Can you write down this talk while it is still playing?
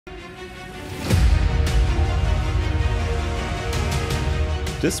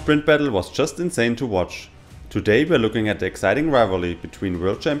This sprint battle was just insane to watch. Today we're looking at the exciting rivalry between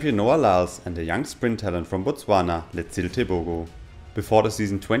world champion Noah Lyles and the young sprint talent from Botswana, Letsile Tebogo. Before the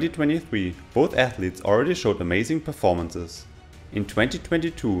season 2023, both athletes already showed amazing performances. In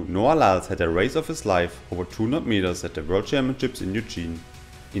 2022, Noah Lyles had a race of his life over 200 meters at the World Championships in Eugene.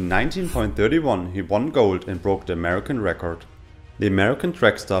 In 19.31 he won gold and broke the American record. The American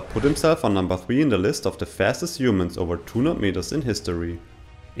track star put himself on number 3 in the list of the fastest humans over 200 meters in history.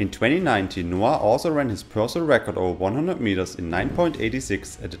 In 2019, Noah also ran his personal record over 100 meters in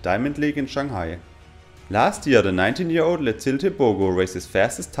 9.86 at the Diamond League in Shanghai. Last year, the 19-year-old Letsile Tebogo raced his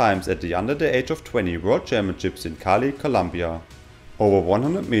fastest times at the under the age of 20 World Championships in Cali, Colombia. Over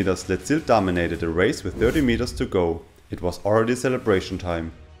 100 meters, Letsile dominated the race with 30 meters to go. It was already celebration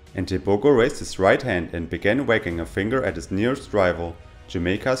time, and Tebogo raised his right hand and began wagging a finger at his nearest rival,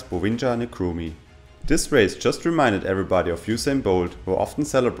 Jamaica's Bowinja Nkrumah. This race just reminded everybody of Usain Bolt, who often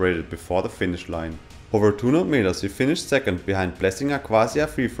celebrated before the finish line. Over 200 meters he finished second behind Blessing Akwasia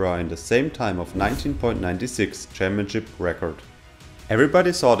Fifra in the same time of 19.96 championship record.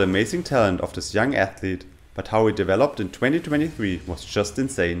 Everybody saw the amazing talent of this young athlete, but how he developed in 2023 was just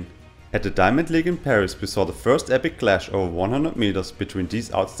insane. At the Diamond League in Paris we saw the first epic clash over 100 meters between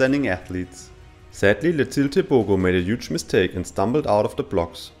these outstanding athletes. Sadly, Letsile Tebogo made a huge mistake and stumbled out of the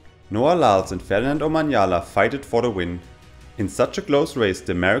blocks. Noah Lyles and Ferdinand Omanyala fighted for the win. In such a close race,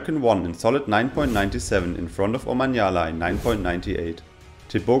 the American won in solid 9.97 in front of Omanyala in 9.98.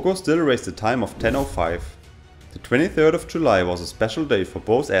 Tebogo still raced a time of 10.05. The 23rd of July was a special day for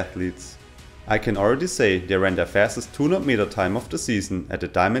both athletes. I can already say they ran their fastest 200 meter time of the season at the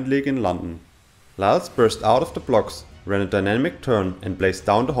Diamond League in London. Lyles burst out of the blocks, ran a dynamic turn and blazed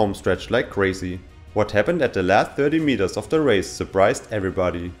down the home stretch like crazy. What happened at the last 30 meters of the race surprised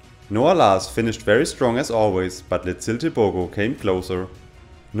everybody. Noah Lyles finished very strong as always, but Letsile Tebogo came closer.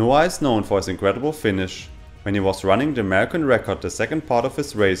 Noah is known for his incredible finish. When he was running the American record, the second part of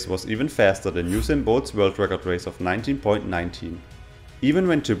his race was even faster than Usain Bolt's world record race of 19.19. Even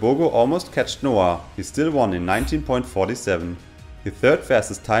when Tebogo almost catched Noah, he still won in 19.47, the third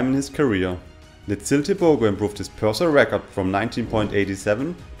fastest time in his career. Letsile Tebogo improved his personal record from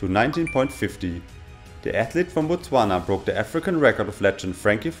 19.87 to 19.50. The athlete from Botswana broke the African record of legend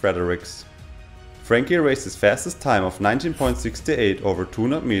Frankie Fredericks. Frankie raced his fastest time of 19.68 over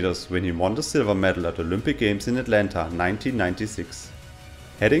 200 meters when he won the silver medal at the Olympic Games in Atlanta 1996.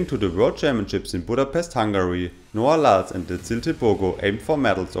 Heading to the World Championships in Budapest, Hungary, Noah Lyles and Letsile Tebogo aimed for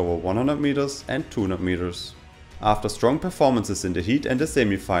medals over 100 meters and 200 meters. After strong performances in the heat and the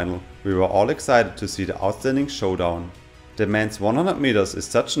semi-final, we were all excited to see the outstanding showdown. The men's 100 meters is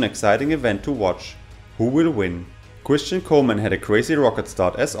such an exciting event to watch. Who will win? Christian Coleman had a crazy rocket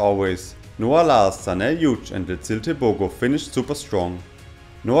start as always. Noah Lyles, Sanel Huge and Letsile Tebogo finished super strong.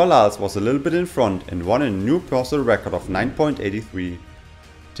 Noah Lyles was a little bit in front and won a new personal record of 9.83.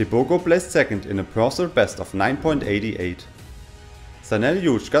 Tebogo placed second in a personal best of 9.88. Sanel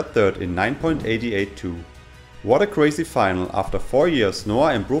Huge got third in 9.88 too. What a crazy final. After 4 years,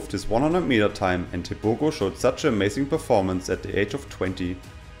 Noah improved his 100 meter time and Tebogo showed such an amazing performance at the age of 20.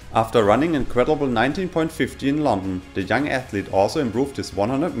 After running an incredible 19.50 in London, the young athlete also improved his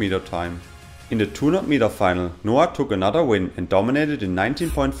 100 meter time. In the 200 meter final, Noah took another win and dominated in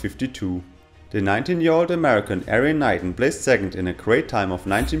 19.52. The 19-year-old American Arian Knighton placed second in a great time of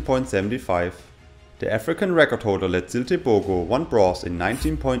 19.75. The African record holder Letsile Tebogo won bronze in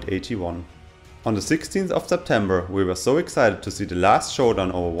 19.81. On the 16th of September, we were so excited to see the last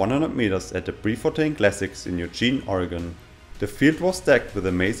showdown over 100 meters at the Prefontaine Classics in Eugene, Oregon. The field was stacked with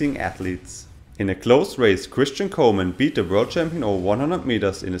amazing athletes. In a close race, Christian Coleman beat the world champion over 100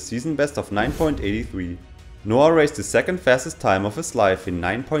 meters in a season best of 9.83. Noah raced the second fastest time of his life in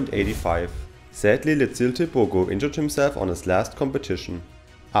 9.85. Sadly, Letsile Tebogo injured himself on his last competition.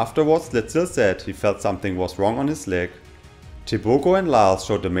 Afterwards, Letsile said he felt something was wrong on his leg. Tebogo and Lyles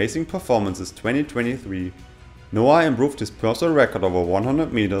showed amazing performances 2023. Noah improved his personal record over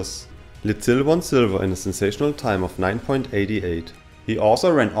 100 meters. Letsile won silver in a sensational time of 9.88. He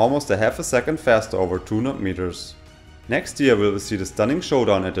also ran almost a half a second faster over 200 meters. Next year we will see the stunning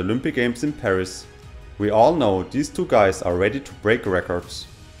showdown at the Olympic Games in Paris. We all know these two guys are ready to break records.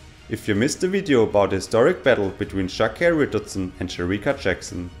 If you missed the video about the historic battle between Sha'carri and Shericka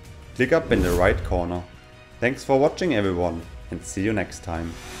Jackson, click up in the right corner. Thanks for watching everyone and see you next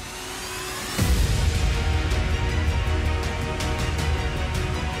time.